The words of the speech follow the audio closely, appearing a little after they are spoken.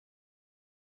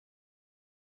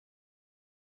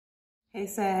Hey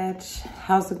Sag,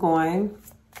 how's it going?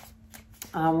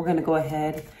 We're gonna go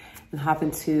ahead and hop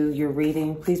into your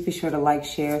reading. Please be sure to like,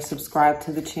 share, subscribe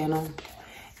to the channel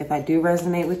if I do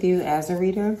resonate with you as a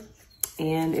reader.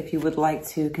 And if you would like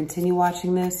to continue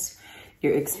watching this,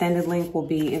 your extended link will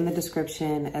be in the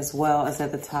description as well as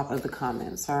at the top of the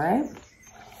comments, all right?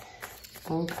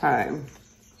 Okay.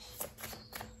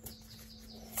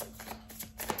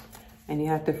 And you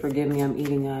have to forgive me, I'm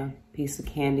eating a piece of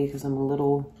candy because I'm a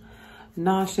little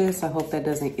nauseous. I hope that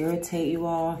doesn't irritate you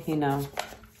all. You know,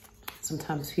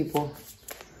 sometimes people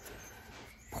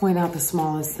point out the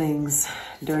smallest things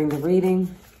during the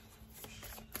reading.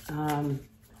 But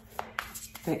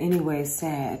anyway,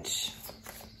 Sag,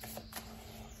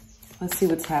 let's see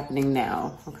what's happening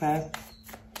now, okay?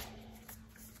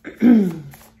 Can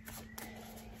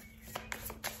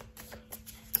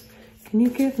you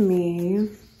give me,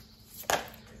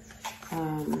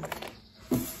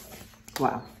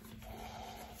 wow.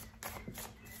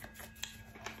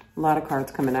 A lot of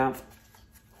cards coming out.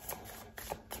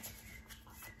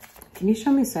 Can you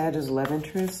show me Sag's love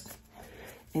interest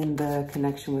in the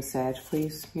connection with Sag,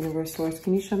 please? Universe Source,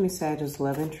 can you show me Sag's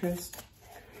love interest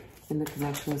in the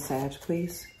connection with Sag,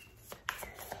 please?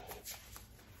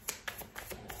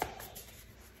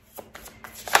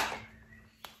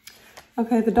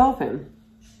 Okay, the dolphin.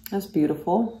 That's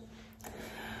beautiful.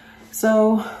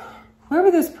 So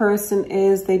whoever this person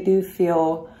is, they do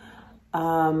feel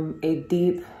a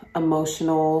deep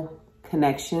emotional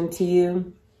connection to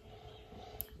you.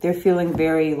 They're feeling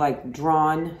very like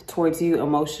drawn towards you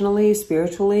emotionally,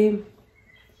 spiritually.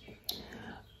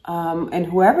 And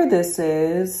whoever this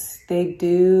is, they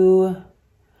do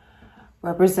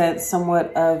represent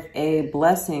somewhat of a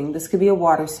blessing. This could be a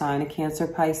water sign, a Cancer,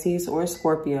 Pisces, or a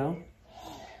Scorpio.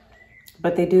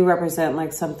 But they do represent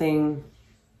like something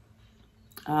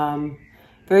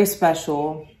very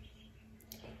special.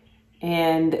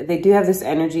 And they do have this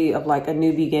energy of like a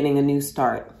new beginning, a new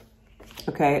start,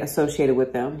 okay, associated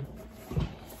with them.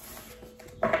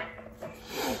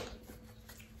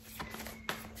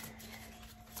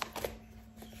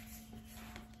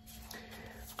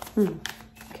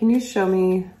 Can you show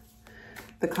me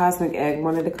the cosmic egg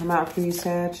wanted to come out for you,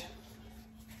 Sag?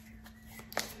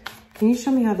 Can you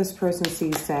show me how this person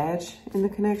sees Sag in the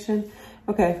connection?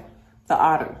 Okay, the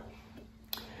otter.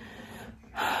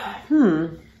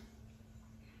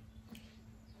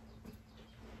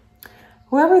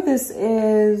 Whoever this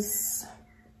is,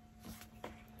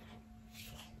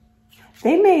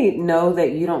 they may know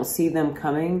that you don't see them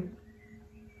coming.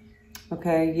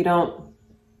 Okay, they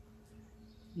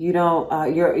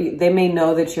may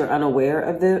know that you're unaware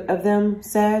of them,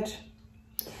 Sag.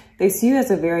 They see you as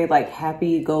a very like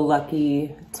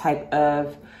happy-go-lucky type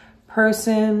of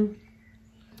person.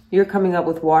 You're coming up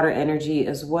with water energy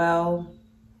as well.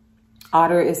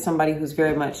 Otter is somebody who's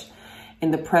very much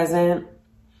in the present.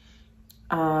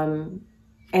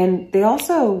 And they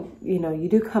also, you know, you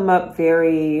do come up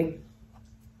very,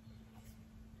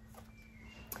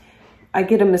 I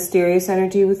get a mysterious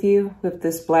energy with you, with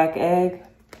this black egg.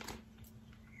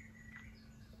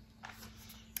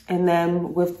 And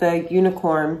then with the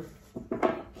unicorn,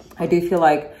 I do feel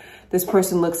like this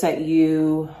person looks at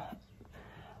you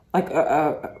like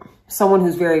someone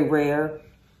who's very rare,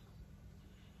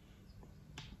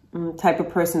 type of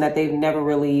person that they've never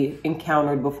really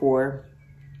encountered before,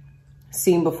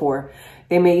 seen before.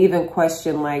 They may even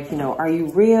question like, you know, are you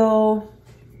real?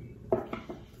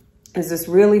 Is this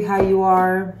really how you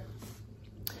are?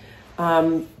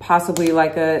 Possibly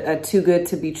like a too good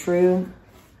to be true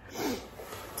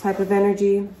type of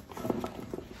energy.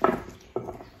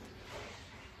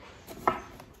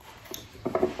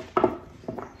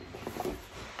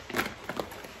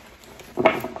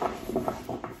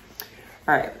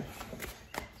 All right.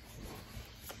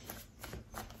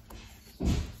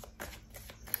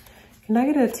 Can I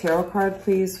get a tarot card,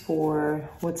 please, for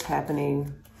what's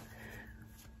happening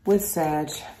with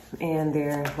Sag and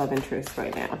their love interest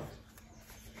right now?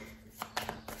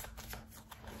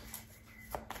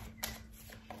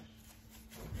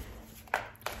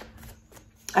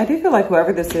 I do feel like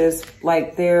whoever this is,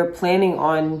 like they're planning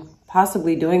on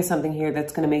possibly doing something here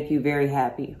that's going to make you very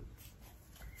happy.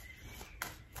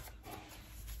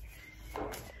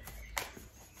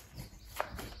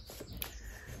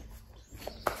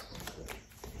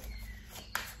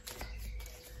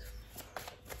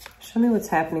 Show me what's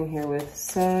happening here with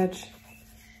Sag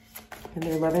and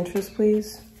their love interest,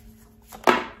 please.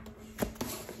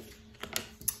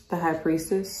 The High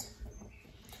Priestess.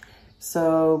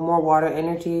 So more water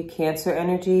energy, Cancer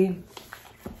energy.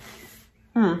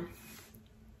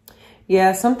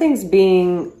 Yeah, something's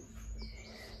being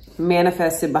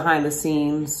manifested behind the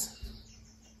scenes.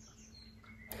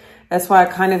 That's why I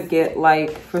kind of get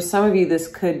like, for some of you, this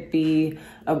could be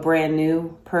a brand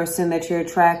new person that you're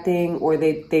attracting, or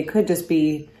they could just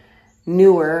be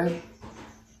newer.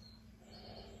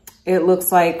 It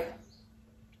looks like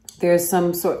there's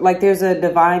some sort, like there's a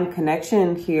divine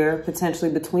connection here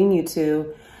potentially between you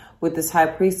two with this high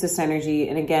priestess energy.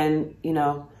 And again, you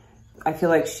know, I feel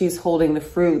like she's holding the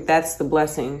fruit. That's the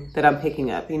blessing that I'm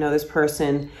picking up. You know, this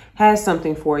person has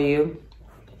something for you,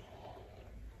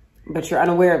 but you're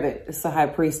unaware of it. It's the high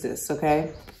priestess,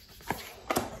 okay?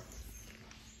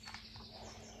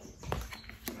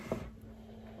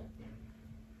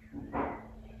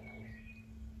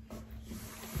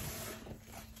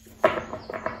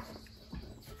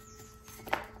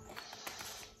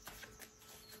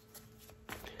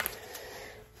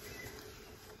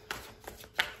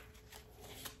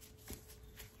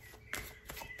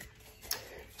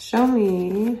 Show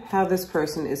me how this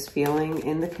person is feeling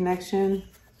in the connection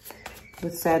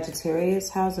with Sagittarius.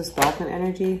 How's this dolphin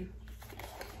energy?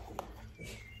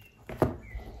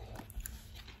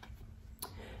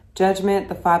 Judgment,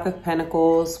 the Five of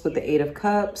Pentacles with the Eight of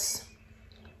Cups.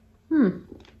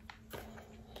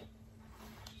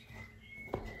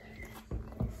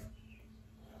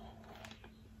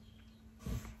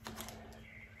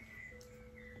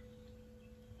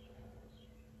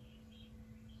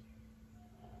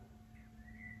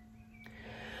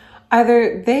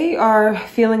 Either they are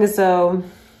feeling as though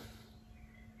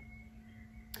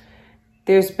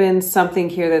there's been something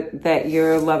here that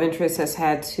your love interest has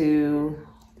had to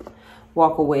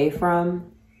walk away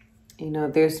from. You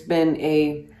know, there's been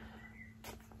a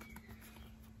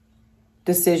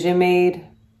decision made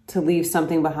to leave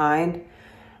something behind.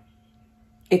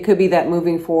 It could be that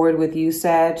moving forward with you,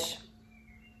 Sag,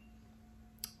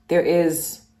 there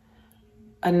is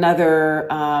another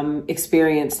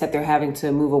experience that they're having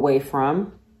to move away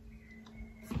from.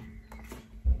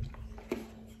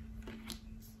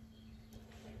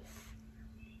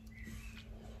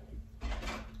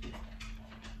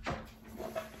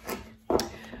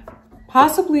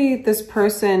 Possibly this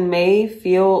person may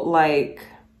feel like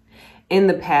in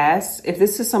the past, if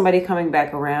this is somebody coming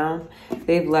back around,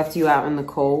 they've left you out in the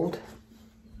cold.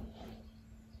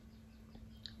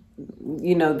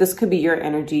 You know, this could be your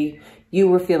energy. You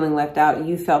were feeling left out.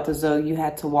 You felt as though you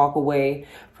had to walk away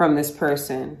from this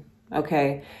person.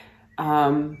 Okay.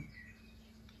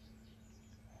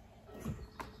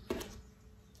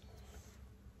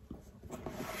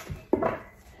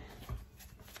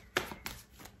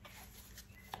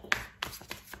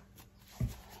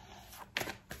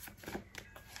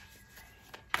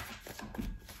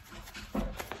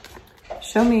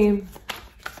 Show me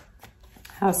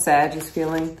how Sag is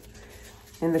feeling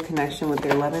in the connection with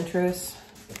their love interest.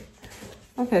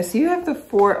 Okay, so you have the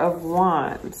Four of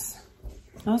Wands.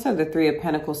 I also have the Three of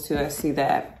Pentacles too. I see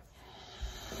that.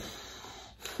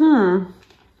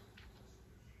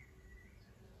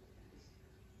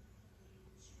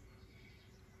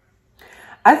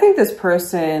 I think this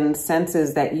person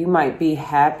senses that you might be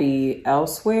happy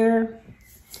elsewhere.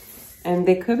 And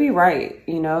they could be right.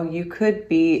 You know, you could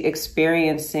be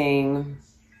experiencing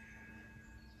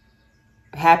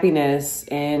happiness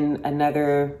in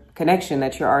another connection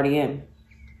that you're already in.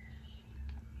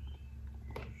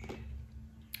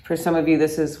 For some of you,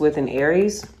 this is with an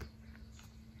Aries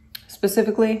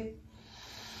specifically.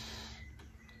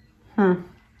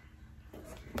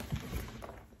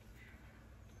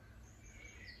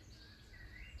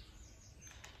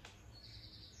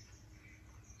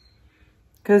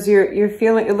 Because you're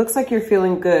feeling, it looks like you're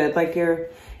feeling good. Like you're,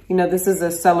 you know, this is a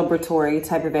celebratory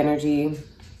type of energy.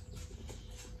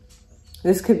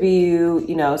 This could be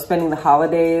you know, spending the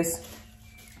holidays,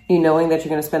 you knowing that you're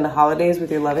going to spend the holidays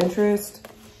with your love interest.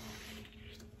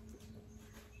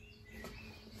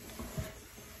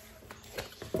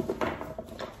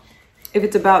 If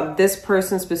it's about this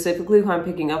person specifically who I'm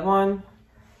picking up on,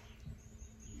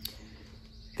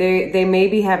 they may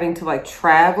be having to like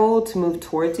travel to move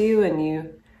towards you, and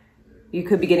you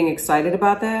could be getting excited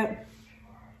about that.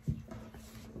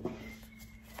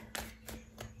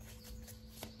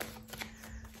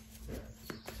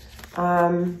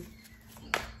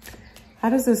 How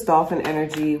does this dolphin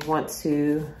energy want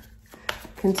to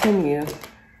continue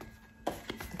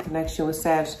the connection with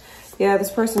Sag? Yeah,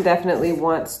 this person definitely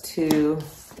wants to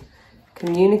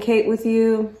communicate with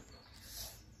you.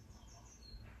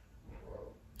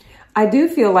 I do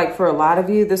feel like for a lot of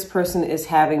you, this person is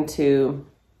having to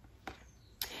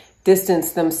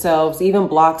distance themselves, even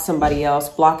block somebody else,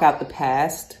 block out the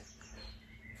past,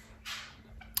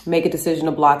 make a decision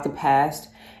to block the past,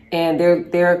 And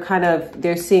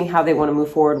they're seeing how they want to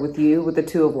move forward with you with the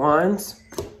Two of Wands.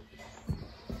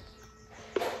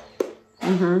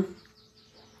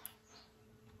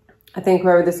 I think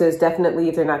whoever this is, definitely,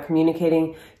 if they're not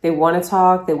communicating, they want to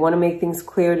talk. They want to make things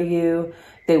clear to you.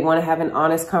 They want to have an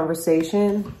honest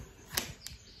conversation.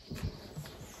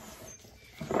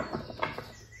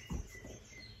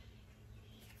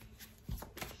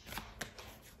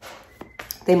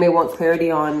 They may want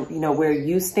clarity on, you know, where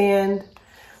you stand,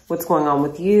 what's going on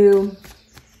with you.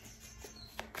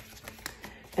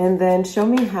 And then show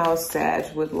me how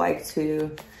Sag would like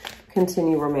to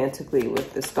continue romantically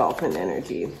with this dolphin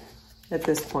energy at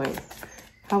this point.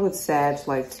 How would Sag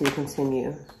like to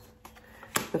continue?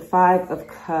 The Five of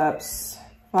Cups,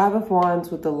 Five of Wands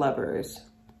with the Lovers.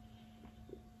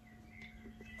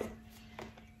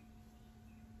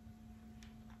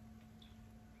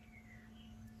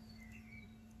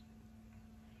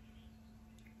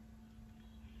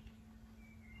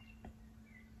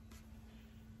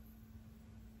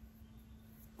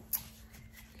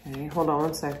 Okay, hold on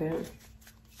one second.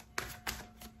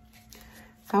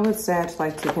 How would Sag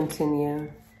like to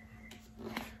continue?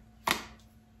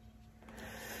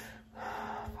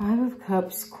 Five of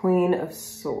Cups, Queen of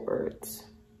Swords.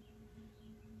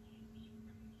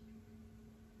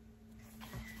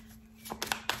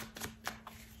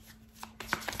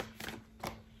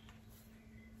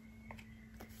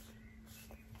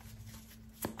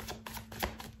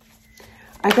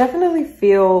 I definitely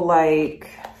feel like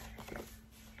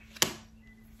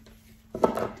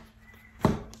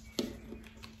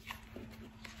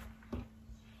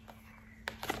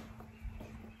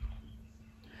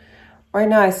right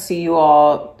now, I see you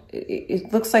all,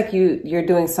 it looks like you're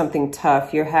doing something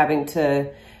tough. You're having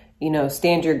to, you know,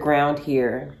 stand your ground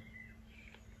here.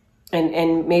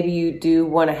 And maybe you do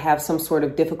want to have some sort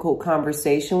of difficult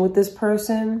conversation with this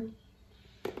person.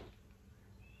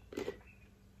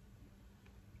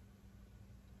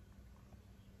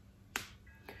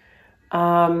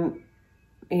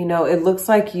 You know, it looks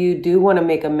like you do want to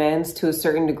make amends to a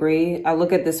certain degree. I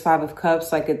look at this Five of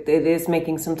Cups like it is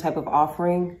making some type of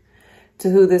offering to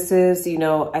who this is. You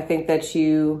know, I think that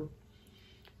you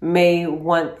may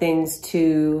want things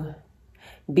to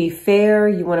be fair.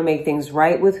 You want to make things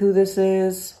right with who this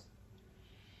is.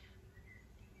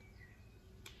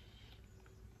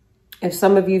 If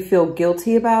some of you feel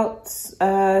guilty about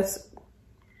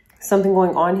something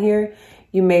going on here,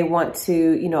 you may want to,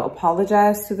 you know,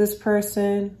 apologize to this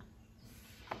person.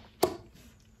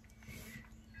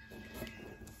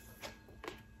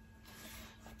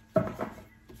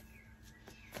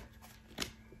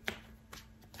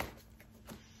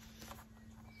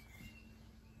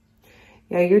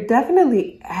 Yeah, you're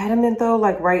definitely adamant though,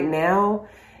 like right now,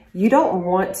 you don't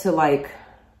want to like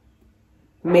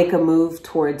make a move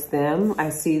towards them. I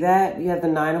see that. You have the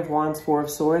Nine of Wands, Four of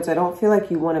Swords. I don't feel like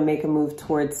you want to make a move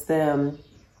towards them.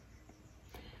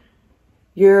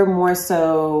 You're more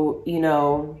so, you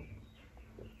know,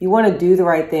 you want to do the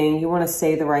right thing. You want to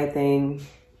say the right thing.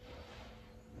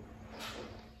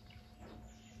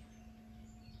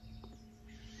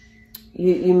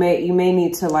 You may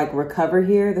need to like recover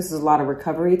here. This is a lot of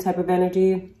recovery type of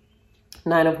energy.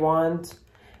 Nine of Wands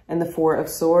and the Four of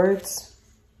Swords.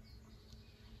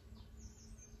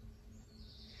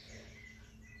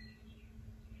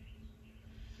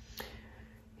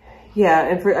 Yeah,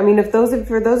 and for those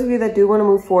of you that do want to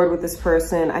move forward with this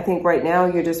person, I think right now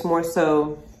you're just more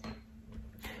so,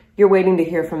 you're waiting to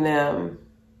hear from them.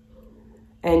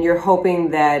 And you're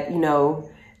hoping that, you know,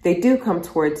 they do come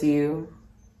towards you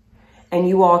and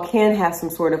you all can have some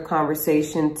sort of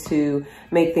conversation to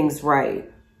make things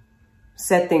right,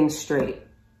 set things straight.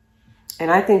 And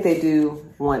I think they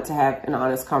do want to have an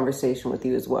honest conversation with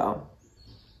you as well.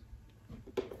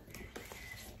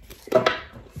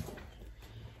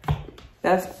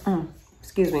 That's,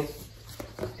 excuse me.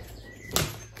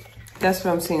 That's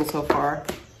what I'm seeing so far.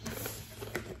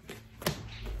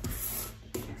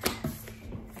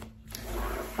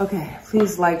 Okay,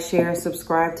 please like, share,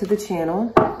 subscribe to the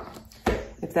channel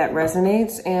if that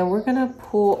resonates. And we're gonna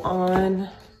pull on,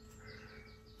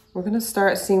 we're gonna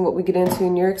start seeing what we get into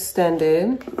in your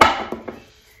extended.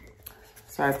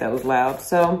 Sorry if that was loud.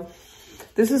 So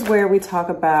this is where we talk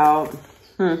about,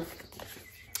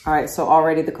 all right, so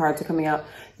already the cards are coming out.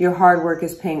 Your hard work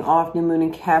is paying off, new moon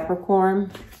in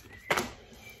Capricorn,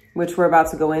 which we're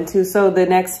about to go into. So the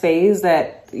next phase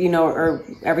that, you know, or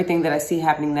everything that I see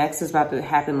happening next is about to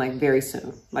happen like very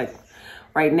soon. Like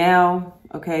right now,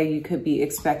 okay, you could be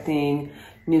expecting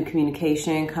new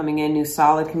communication coming in, new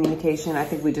solid communication. I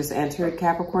think we just entered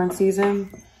Capricorn season.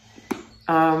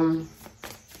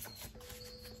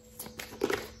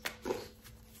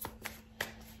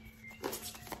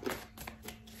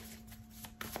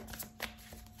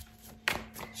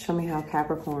 Show me how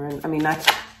Capricorn, I mean, not,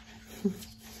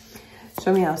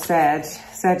 show me how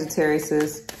Sagittarius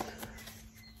is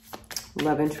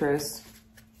love interest,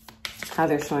 how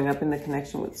they're showing up in the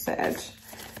connection with Sag.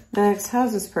 Next,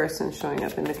 how's this person showing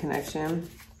up in the connection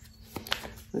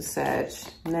with Sag?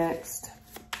 Next,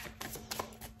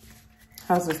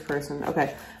 how's this person?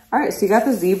 Okay. All right. So you got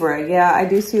the zebra. Yeah, I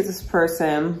do see this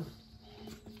person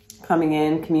coming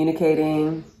in,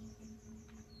 communicating.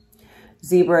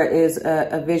 Zebra is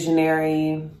a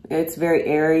visionary. It's very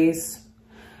Aries.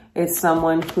 It's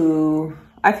someone who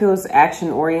I feel is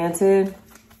action oriented.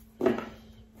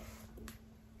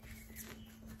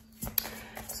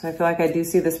 So I feel like I do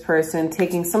see this person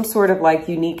taking some sort of like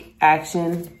unique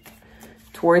action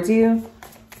towards you,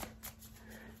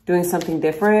 doing something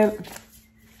different,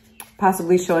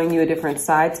 possibly showing you a different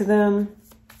side to them.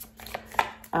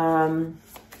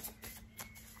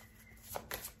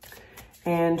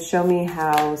 And show me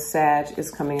how Sag is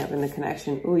coming up in the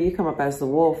connection. Ooh, you come up as the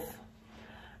wolf,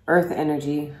 earth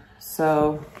energy.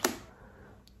 So,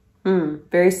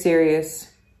 very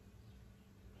serious.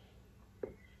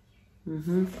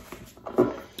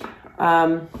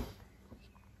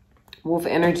 Wolf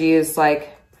energy is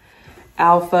like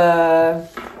alpha,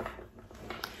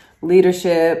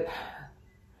 leadership.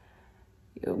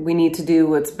 We need to do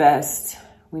what's best.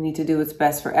 We need to do what's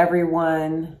best for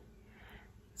everyone.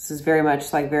 This is very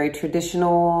much like very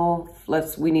traditional.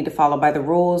 We need to follow by the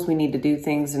rules. We need to do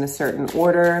things in a certain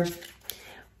order.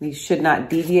 We should not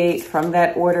deviate from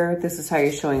that order. This is how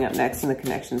you're showing up next in the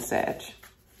connection, Sag.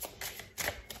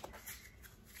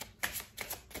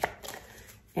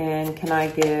 And can I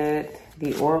get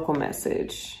the oracle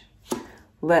message?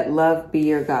 Let love be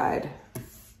your guide.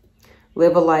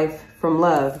 Live a life from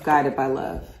love, guided by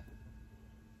love.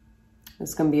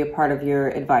 It's going to be a part of your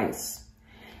advice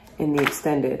in the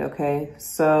extended, okay?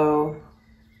 So,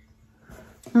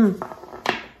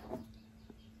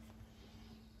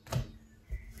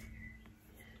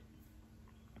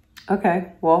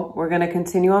 okay, well, we're going to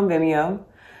continue on Vimeo.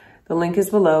 The link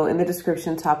is below in the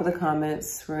description, top of the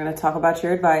comments. We're going to talk about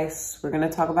your advice. We're going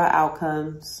to talk about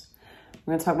outcomes.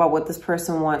 We're going to talk about what this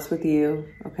person wants with you,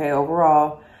 okay,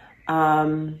 overall.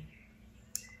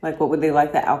 Like, what would they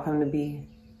like the outcome to be?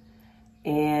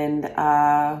 And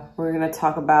we're going to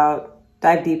talk about,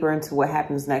 dive deeper into what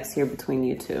happens next here between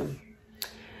you two.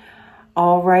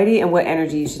 Alrighty, and what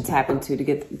energy you should tap into to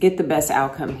get the best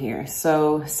outcome here.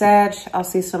 So, Sag, I'll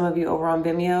see some of you over on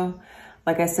Vimeo.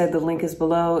 Like I said, the link is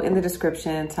below in the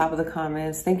description, top of the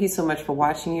comments. Thank you so much for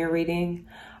watching your reading.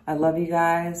 I love you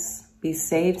guys. Be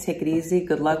safe, take it easy.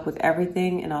 Good luck with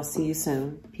everything, and I'll see you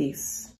soon. Peace.